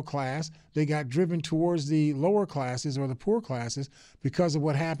of the middle class. They got driven towards the lower classes or the poor classes because of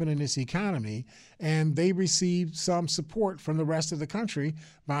what happened in this economy, and they received some support from the rest of the country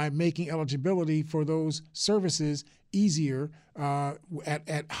by making eligibility for those services easier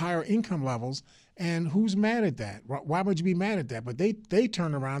at higher income levels. And who's mad at that? Why would you be mad at that? But they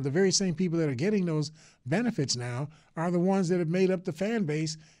turn around. The very same people that are getting those benefits now are the ones that have made up the fan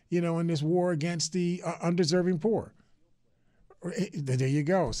base, in this war against the undeserving poor. There you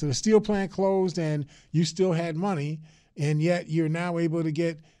go. So the steel plant closed and you still had money, and yet you're now able to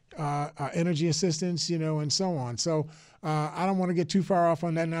get energy assistance, and so on. So I don't want to get too far off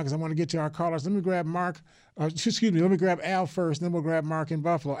on that now because I want to get to our callers. Let me grab let me grab Al first, then we'll grab Mark in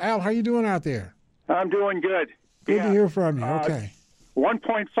Buffalo. Al, how you doing out there? I'm doing good. Good to hear from you. Okay.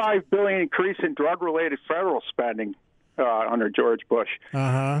 $1.5 billion increase in drug-related federal spending under George Bush.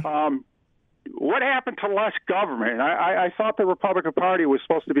 What happened to less government? I thought the Republican Party was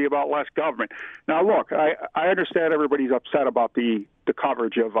supposed to be about less government. Now, look, I understand everybody's upset about the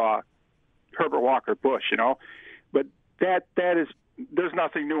coverage of Herbert Walker Bush, but that is, there's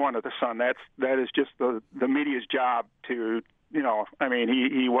nothing new under the sun. That is just the media's job to, he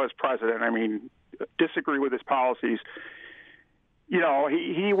was president. Disagree with his policies.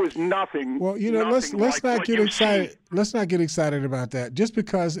 He was nothing. Well, let's not get excited. Let's not get excited about that. Just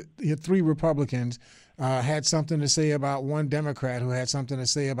because three Republicans had something to say about one Democrat who had something to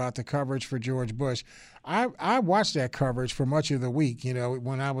say about the coverage for George Bush. I watched that coverage for much of the week.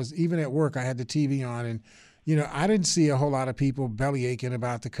 When I was even at work, I had the TV on, and I didn't see a whole lot of people belly aching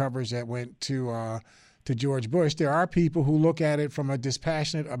about the coverage that went to George Bush. There are people who look at it from a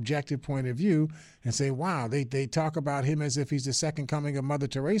dispassionate, objective point of view and say, wow, they talk about him as if he's the second coming of Mother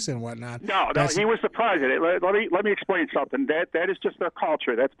Teresa and whatnot. No, he was the president. Let me explain something. That is just their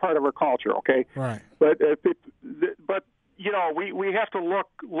culture. That's part of our culture, okay? Right. But we have to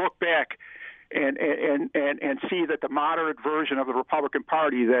look back and see that the moderate version of the Republican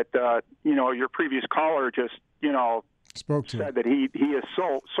Party that your previous caller just spoke to said that he is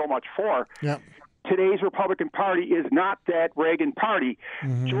so much for. Yeah. Today's Republican Party is not that Reagan party.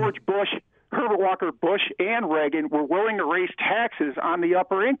 Mm-hmm. George Bush, Herbert Walker Bush, and Reagan were willing to raise taxes on the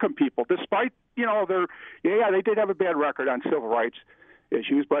upper income people, despite they did have a bad record on civil rights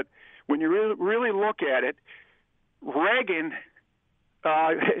issues. But when you really look at it, Reagan,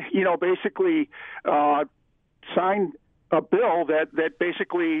 basically signed a bill that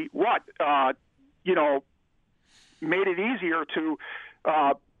basically made it easier to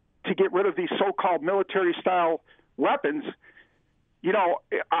get rid of these so-called military-style weapons.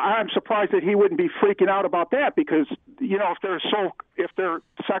 I'm surprised that he wouldn't be freaking out about that because, if their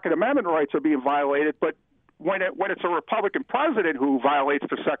Second Amendment rights are being violated, but when it's a Republican president who violates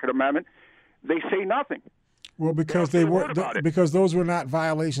the Second Amendment, they say nothing. Well, because because those were not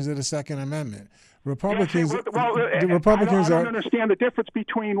violations of the Second Amendment. Republicans, I don't understand the difference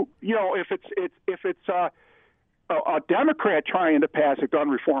between if it's a Democrat trying to pass a gun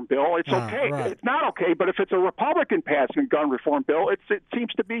reform bill, it's okay. Right. It's not okay, but if it's a Republican passing a gun reform bill, it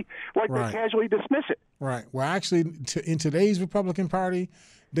seems to be like right. They casually dismiss it. Right. Well, actually, in today's Republican Party,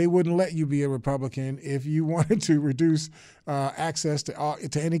 they wouldn't let you be a Republican if you wanted to reduce access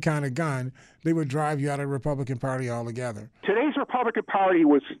to any kind of gun. They would drive you out of the Republican Party altogether. Today's Republican Party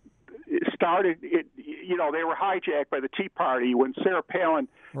started. They were hijacked by the Tea Party when Sarah Palin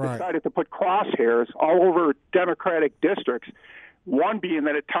decided to put crosshairs all over Democratic districts. One being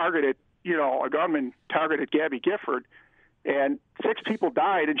that it targeted, a gunman targeted Gabby Gifford, and 6 people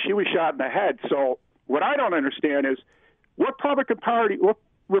died, and she was shot in the head. So what I don't understand is what Republican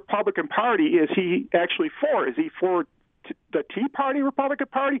Party is he actually for? Is he for the Tea Party Republican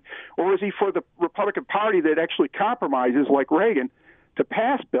Party, or is he for the Republican Party that actually compromises like Reagan to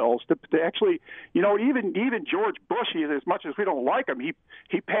pass bills to actually, even George Bush, as much as we don't like him, he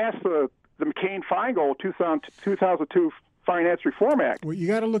passed the McCain-Feingold 2002 Finance Reform Act. Well, you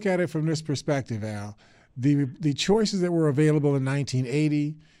got to look at it from this perspective, Al. The choices that were available in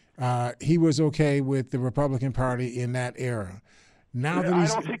 1980, he was okay with the Republican Party in that era. Now that I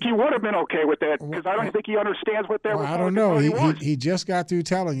don't think he would have been okay with that because I don't think he understands what that Republican Party was. He just got through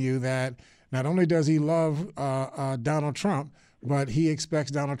telling you that not only does he love Donald Trump, but he expects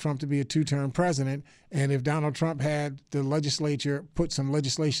Donald Trump to be a two-term president. And if Donald Trump had the legislature put some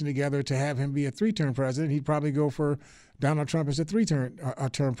legislation together to have him be a three-term president, he'd probably go for Donald Trump as a three-term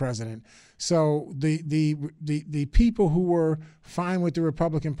president. So the people who were fine with the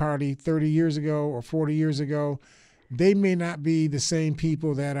Republican Party 30 years ago or 40 years ago, they may not be the same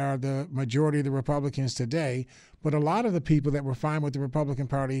people that are the majority of the Republicans today, but a lot of the people that were fine with the Republican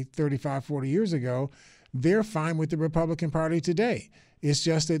Party 35, 40 years ago, they're fine with the Republican Party today. It's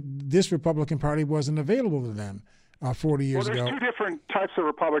just that this Republican Party wasn't available to them 40 years ago. Well, there's two different types of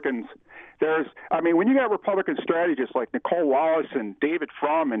Republicans. When you got Republican strategists like Nicole Wallace and David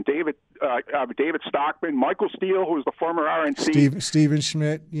Frum and David Stockman, Michael Steele, who was the former RNC, Stephen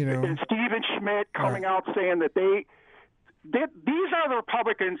Schmidt, and Stephen Schmidt coming out saying that these are the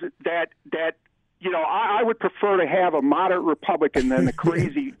Republicans that I would prefer to have a moderate Republican than the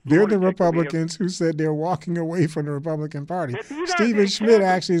crazy. They're the Republicans who said they're walking away from the Republican Party. Stephen Schmidt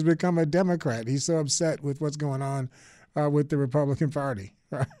actually has become a Democrat. He's so upset with what's going on with the Republican Party.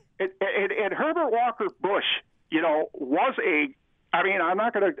 And Herbert Walker Bush, was I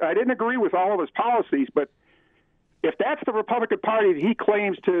didn't agree with all of his policies, but if that's the Republican Party that he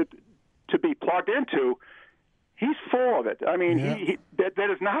claims to be plugged into, he's full of it. I mean, that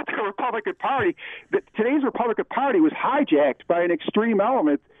is not the Republican Party. Today's Republican Party was hijacked by an extreme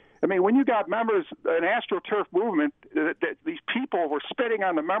element. I mean, when you got members, an AstroTurf movement, these people were spitting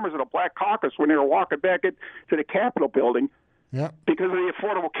on the members of the Black Caucus when they were walking back into the Capitol building because of the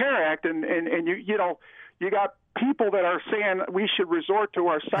Affordable Care Act, and you got people that are saying we should resort to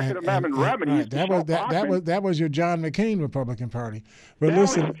our Second Amendment remedies. Right. That was your John McCain Republican Party. But that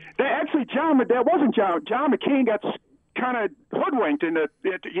listen, that wasn't John. John McCain got kind of hoodwinked into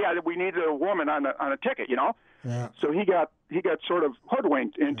we needed a woman on a ticket, Yeah. So he got sort of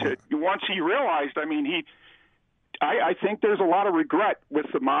hoodwinked into once he realized. I think there's a lot of regret with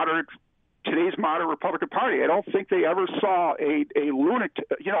today's moderate Republican Party. I don't think they ever saw a lunatic.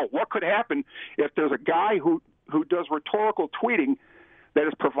 What could happen if there's a guy who does rhetorical tweeting that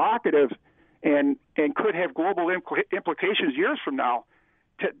is provocative and could have global implications years from now.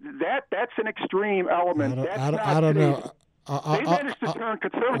 That's an extreme element. I don't know. They managed to turn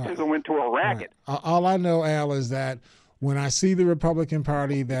conservatism into a racket. All I know, Al, is that when I see the Republican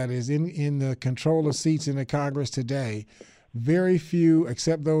Party that is in the control of seats in the Congress today, very few,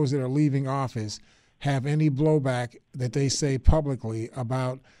 except those that are leaving office, have any blowback that they say publicly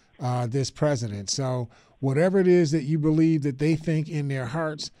about this president. So whatever it is that you believe that they think in their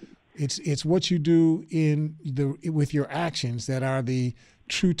hearts, it's what you do with your actions that are the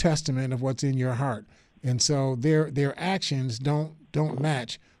true testament of what's in your heart. And so their actions don't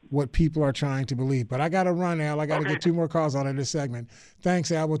match what people are trying to believe. But I got to run, Al. I got to get two more calls on in this segment. Thanks,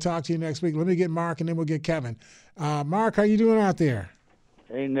 Al. We'll talk to you next week. Let me get Mark, and then we'll get Kevin. Mark, how you doing out there?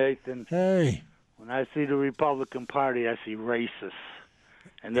 Hey, Nathan. Hey. When I see the Republican Party, I see racists.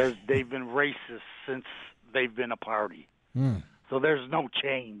 And they've been racist since they've been a party. So there's no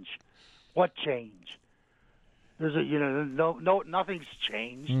change. What change? There's nothing's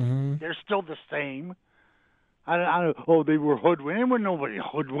changed. Mm-hmm. They're still the same. They were hoodwinked. They were nobody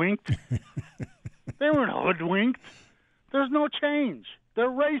hoodwinked. They weren't hoodwinked. There's no change. They're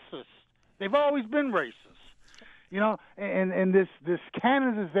racist. They've always been racist. And this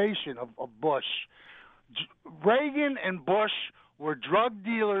canonization of Bush, Reagan and Bush were drug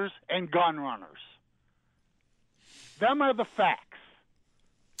dealers and gun runners. Them are the facts.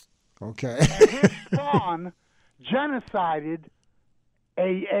 Okay. And his spawn genocided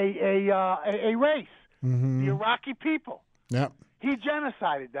a race, the Iraqi people. Yep. He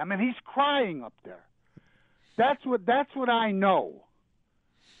genocided them, and he's crying up there. That's what I know.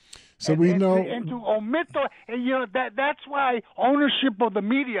 So we know, and to omit that's why ownership of the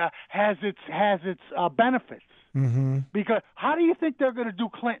media has its benefits. Mm-hmm. Because how do you think they're going to do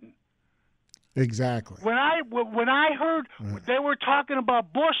Clinton? Exactly. When I heard they were talking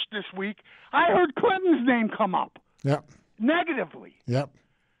about Bush this week, I heard Clinton's name come up. Yep. Negatively. Yep.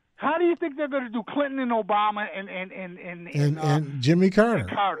 How do you think they're going to do Clinton and Obama and Jimmy Carter?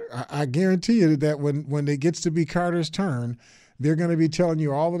 Carter. I guarantee you that when it gets to be Carter's turn, they're going to be telling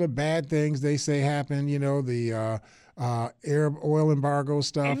you all of the bad things they say happened. The Arab oil embargo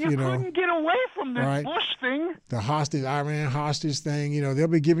stuff. And you couldn't get away from this right? Bush thing. The Iran hostage thing. They'll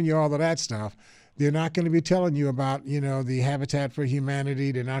be giving you all of that stuff. They're not going to be telling you about, the Habitat for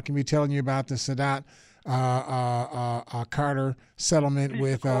Humanity. They're not going to be telling you about the Sadat Carter settlement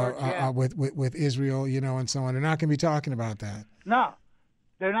with Israel, and so on. They're not going to be talking about that. No,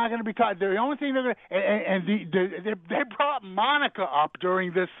 they're not going to be talking. The only thing they're going to they brought Monica up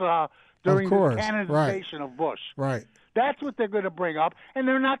during this canonization of Bush. Right. That's what they're going to bring up, and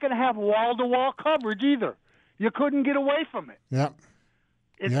they're not going to have wall-to-wall coverage either. You couldn't get away from it. Yep.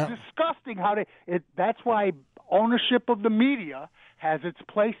 It's disgusting how that's why ownership of the media has its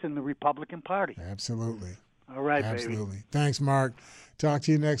place in the Republican Party. Absolutely. All right, Absolutely. Baby. Thanks, Mark. Talk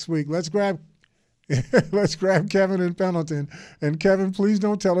to you next week. Let's grab Kevin in Pendleton. And Kevin, please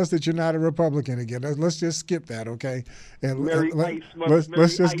don't tell us that you're not a Republican again. Let's just skip that, okay? And Merry Icemas, man.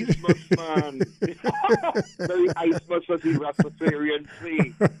 Merry Icemas for the Rastafarian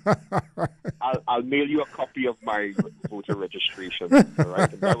plea. I'll mail you a copy of my voter registration, all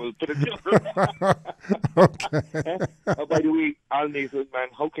right? And I will put it there. Okay. By the way, Al Nathan, man,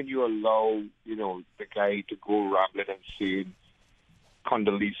 how can you allow, the guy to go rambling and saying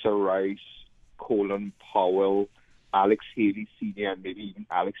Condoleezza Rice, Colin Powell, Alex Haley Sr., and maybe even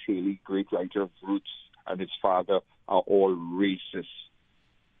Alex Haley, great writer of Roots, and his father are all racist.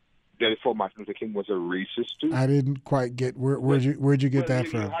 Therefore, Martin Luther King was a racist too. I didn't quite get where'd you get that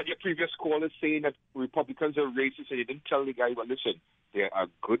from? You had your previous callers saying that Republicans are racist, and you didn't tell the guy, well, listen, there are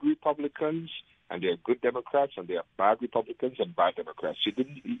good Republicans and there are good Democrats, and there are bad Republicans and bad Democrats.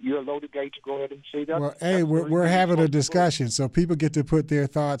 You allowed the guy to go ahead and say that? Well, hey, we're having a discussion, so people get to put their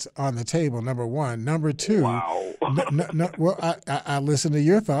thoughts on the table. Number one, number two. Wow. Well, I listen to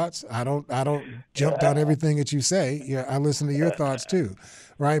your thoughts. I don't jump down everything that you say. Yeah, I listen to your thoughts too,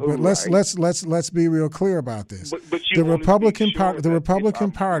 right? But let's be real clear about this. But the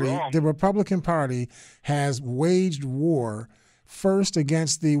Republican Party has waged war. First,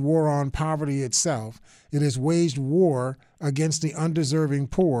 against the war on poverty itself. It has waged war against the undeserving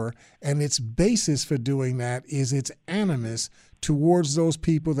poor, and its basis for doing that is its animus towards those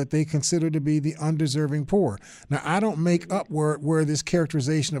people that they consider to be the undeserving poor. Now, I don't make up where this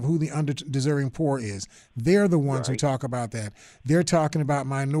characterization of who the undeserving poor is. They're the ones who talk about that. They're talking about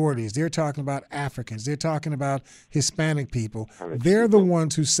minorities. They're talking about Africans. They're talking about Hispanic people. They're the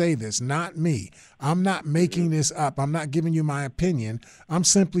ones who say this, not me. I'm not making this up. I'm not giving you my opinion. I'm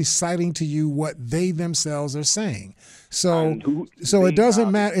simply citing to you what they themselves are saying. So it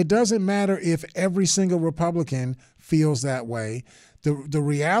doesn't matter. It doesn't matter if every single Republican feels that way. The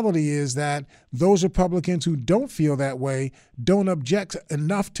reality is that those Republicans who don't feel that way don't object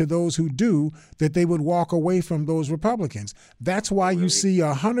enough to those who do that they would walk away from those Republicans. That's why you see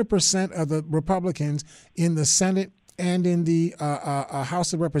 100% of the Republicans in the Senate and in the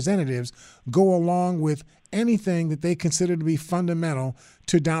House of Representatives go along with anything that they consider to be fundamental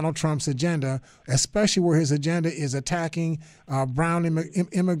to Donald Trump's agenda, especially where his agenda is attacking brown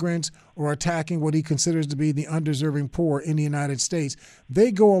immigrants or attacking what he considers to be the undeserving poor in the United States.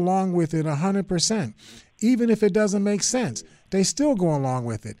 They go along with it 100%. Even if it doesn't make sense, they still go along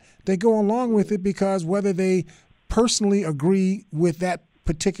with it. They go along with it because whether they personally agree with that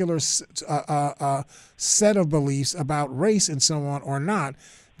particular set of beliefs about race and so on or not,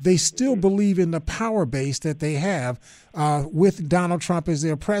 they still believe in the power base that they have with Donald Trump as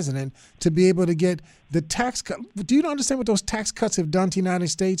their president to be able to get the tax cut. Do you understand what those tax cuts have done to the United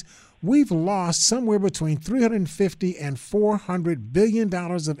States? We've lost somewhere between $350 and $400 billion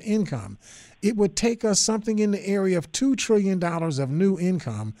of income. It would take us something in the area of $2 trillion of new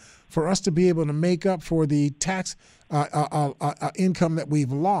income for us to be able to make up for the tax income that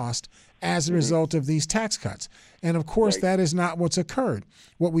we've lost as a result of these tax cuts. And of course, that is not what's occurred.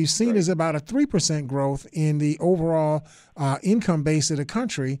 What we've seen is about a 3% growth in the overall income base of the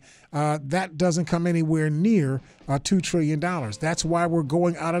country. That doesn't come anywhere near $2 trillion. That's why we're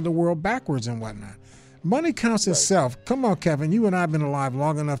going out of the world backwards and whatnot. Money counts itself. Come on, Kevin, you and I have been alive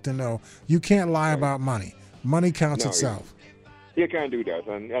long enough to know you can't lie about money. Money counts itself. You can't do that,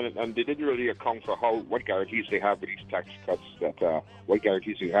 and they didn't really account for what guarantees they have with these tax cuts. What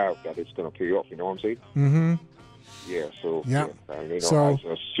guarantees you have that it's going to pay off. You know what I'm saying? Mm-hmm. Yeah. So so as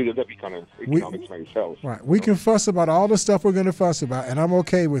a student of economics myself. Right. We can fuss about all the stuff we're going to fuss about, and I'm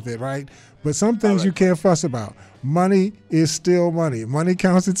okay with it, right? But some things you can't fuss about. Money is still money. Money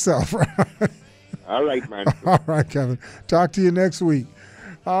counts itself. Right? All right, man. All right, Kevin. Talk to you next week.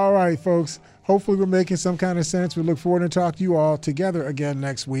 All right, folks. Hopefully we're making some kind of sense. We look forward to talk to you all together again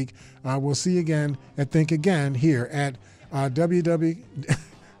next week. We'll see you again at Think Again here at WWK.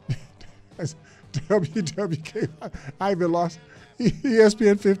 I've been lost.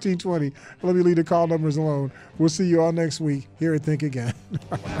 ESPN 1520. Let me leave the call numbers alone. We'll see you all next week here at Think Again.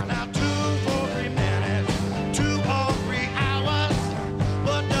 Well, now 2, 4, 3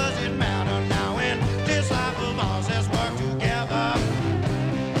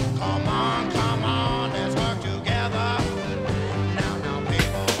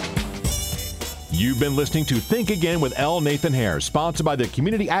 been listening to Think Again with L. Nathan Hare, sponsored by the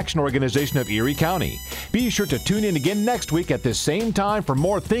Community Action Organization of Erie County. Be sure to tune in again next week at this same time for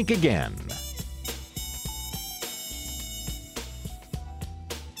more Think Again.